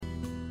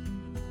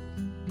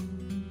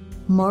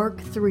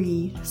Mark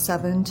 3,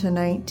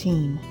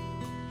 7-19.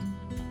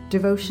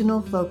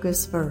 Devotional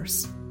focus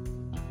verse.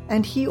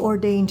 And he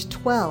ordained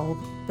 12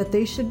 that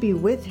they should be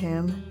with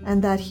him,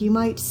 and that he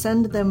might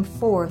send them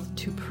forth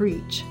to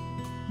preach.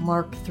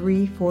 Mark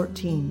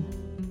 3:14.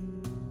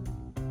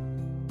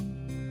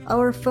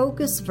 Our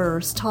focus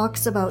verse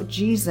talks about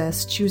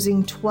Jesus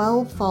choosing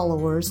 12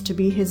 followers to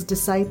be his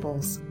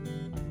disciples.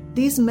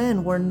 These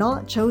men were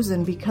not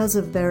chosen because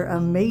of their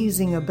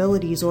amazing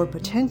abilities or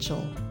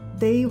potential.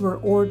 They were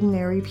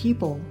ordinary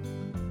people.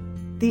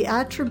 The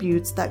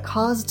attributes that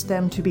caused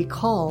them to be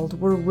called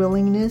were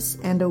willingness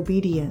and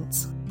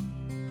obedience.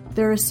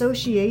 Their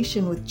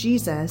association with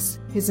Jesus,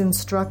 his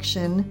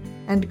instruction,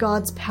 and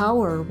God's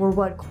power were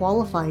what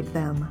qualified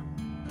them.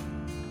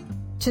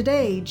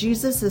 Today,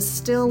 Jesus is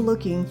still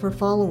looking for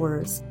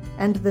followers,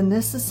 and the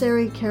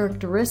necessary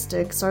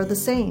characteristics are the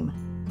same: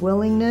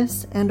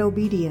 willingness and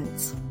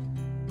obedience.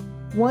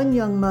 One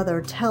young mother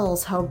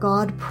tells how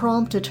God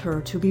prompted her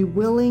to be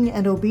willing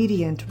and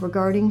obedient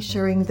regarding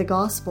sharing the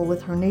gospel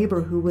with her neighbor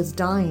who was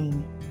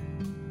dying.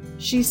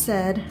 She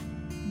said,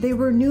 "They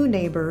were new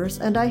neighbors,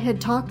 and I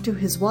had talked to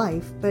his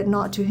wife, but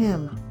not to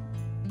him.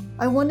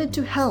 I wanted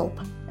to help,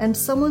 and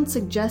someone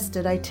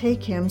suggested I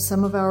take him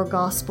some of our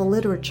gospel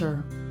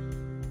literature.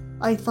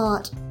 I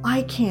thought,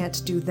 I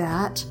can't do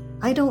that.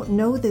 I don't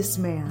know this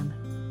man."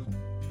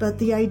 But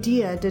the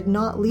idea did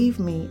not leave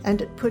me,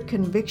 and it put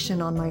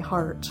conviction on my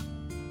heart.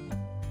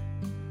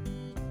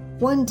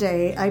 One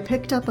day, I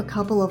picked up a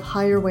couple of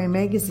Higherway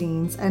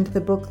magazines and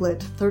the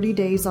booklet 30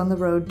 Days on the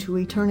Road to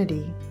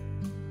Eternity.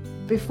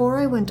 Before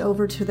I went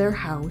over to their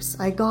house,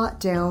 I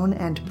got down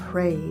and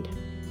prayed.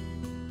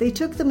 They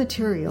took the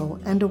material,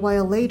 and a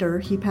while later,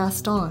 he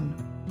passed on.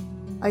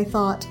 I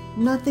thought,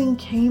 nothing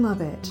came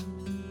of it.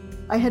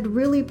 I had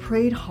really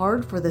prayed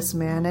hard for this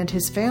man and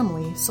his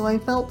family, so I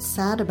felt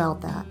sad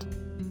about that.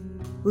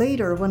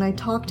 Later, when I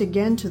talked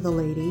again to the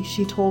lady,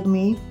 she told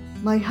me,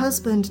 "My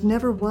husband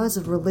never was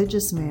a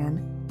religious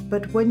man,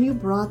 but when you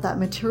brought that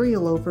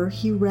material over,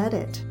 he read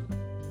it.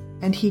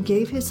 And he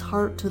gave his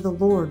heart to the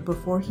Lord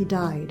before he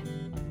died."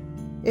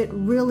 It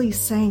really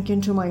sank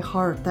into my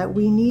heart that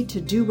we need to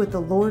do what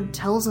the Lord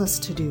tells us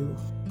to do.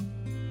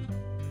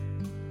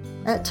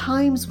 At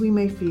times we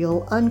may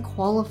feel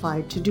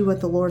unqualified to do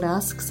what the Lord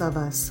asks of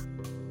us.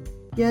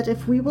 Yet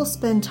if we will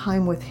spend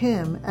time with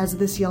him, as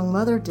this young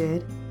mother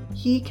did,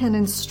 he can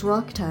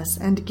instruct us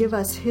and give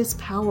us his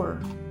power.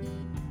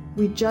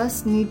 We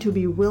just need to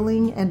be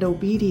willing and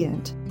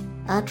obedient,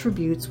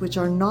 attributes which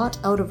are not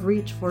out of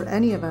reach for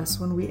any of us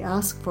when we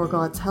ask for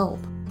God's help.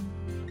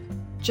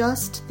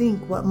 Just think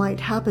what might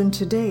happen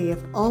today if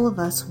all of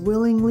us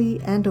willingly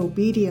and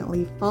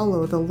obediently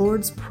follow the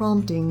Lord's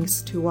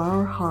promptings to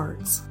our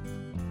hearts.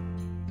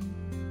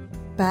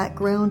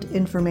 Background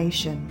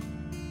information.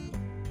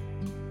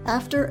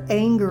 After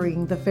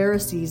angering the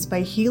Pharisees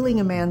by healing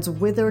a man's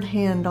withered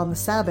hand on the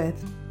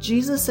Sabbath,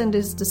 Jesus and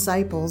his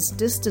disciples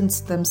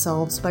distanced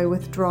themselves by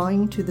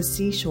withdrawing to the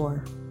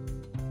seashore.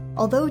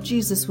 Although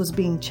Jesus was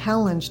being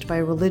challenged by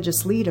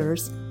religious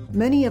leaders,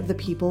 many of the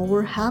people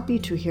were happy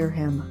to hear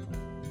him.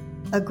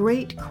 A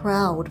great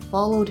crowd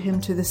followed him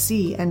to the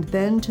sea and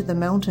then to the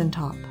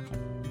mountaintop.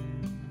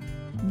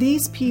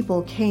 These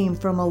people came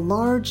from a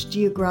large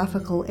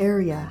geographical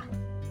area.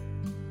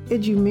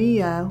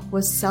 Idumea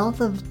was south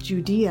of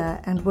Judea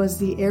and was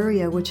the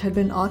area which had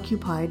been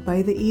occupied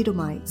by the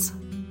Edomites.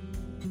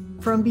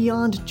 From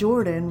beyond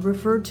Jordan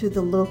referred to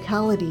the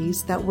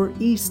localities that were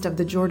east of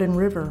the Jordan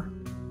River.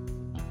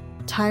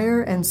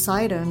 Tyre and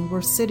Sidon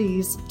were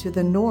cities to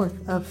the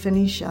north of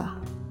Phoenicia.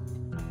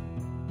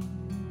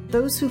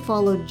 Those who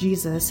followed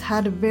Jesus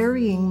had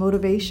varying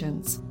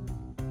motivations.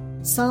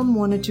 Some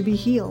wanted to be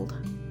healed.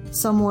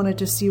 Some wanted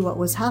to see what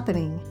was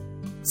happening.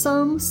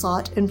 Some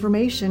sought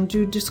information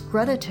to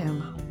discredit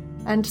him.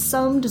 And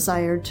some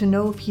desired to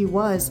know if he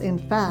was, in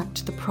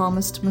fact, the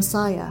promised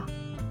Messiah.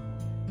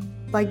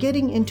 By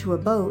getting into a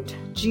boat,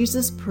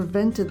 Jesus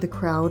prevented the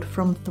crowd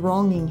from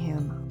thronging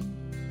him.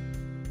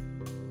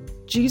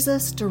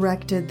 Jesus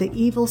directed the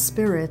evil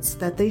spirits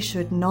that they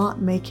should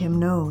not make him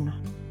known.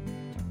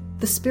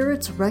 The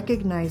spirits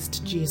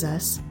recognized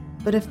Jesus,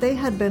 but if they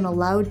had been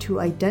allowed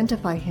to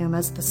identify him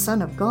as the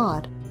Son of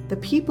God, the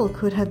people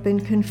could have been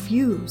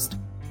confused.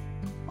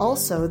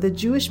 Also, the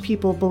Jewish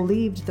people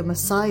believed the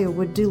Messiah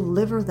would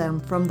deliver them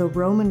from the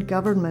Roman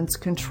government's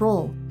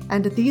control,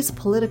 and these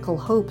political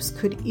hopes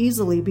could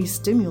easily be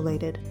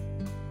stimulated.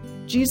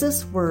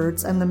 Jesus'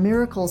 words and the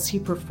miracles he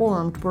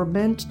performed were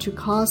meant to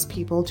cause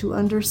people to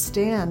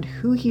understand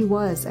who he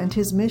was and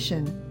his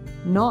mission,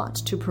 not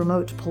to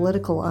promote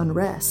political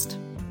unrest.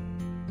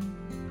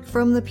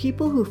 From the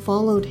people who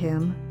followed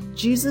him,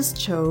 Jesus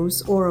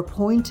chose or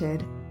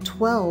appointed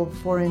 12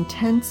 for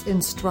intense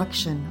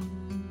instruction.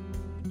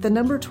 The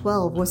number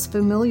 12 was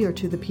familiar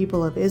to the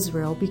people of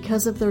Israel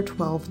because of their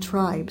 12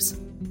 tribes.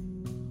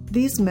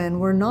 These men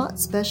were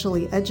not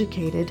specially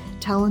educated,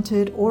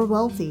 talented, or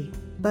wealthy,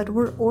 but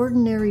were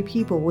ordinary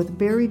people with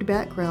varied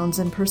backgrounds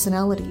and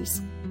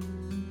personalities.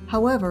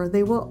 However,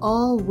 they were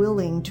all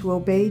willing to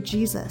obey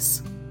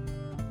Jesus.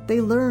 They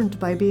learned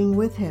by being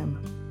with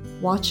him,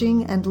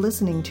 watching and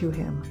listening to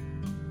him.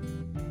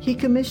 He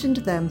commissioned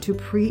them to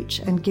preach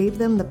and gave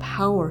them the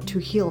power to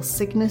heal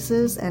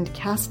sicknesses and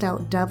cast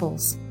out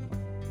devils.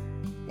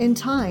 In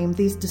time,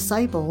 these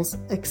disciples,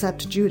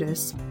 except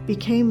Judas,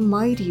 became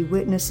mighty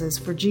witnesses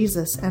for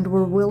Jesus and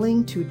were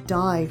willing to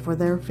die for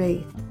their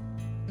faith.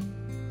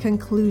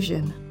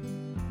 Conclusion: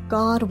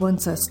 God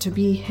wants us to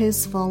be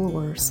His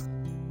followers.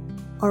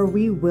 Are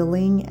we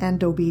willing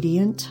and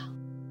obedient?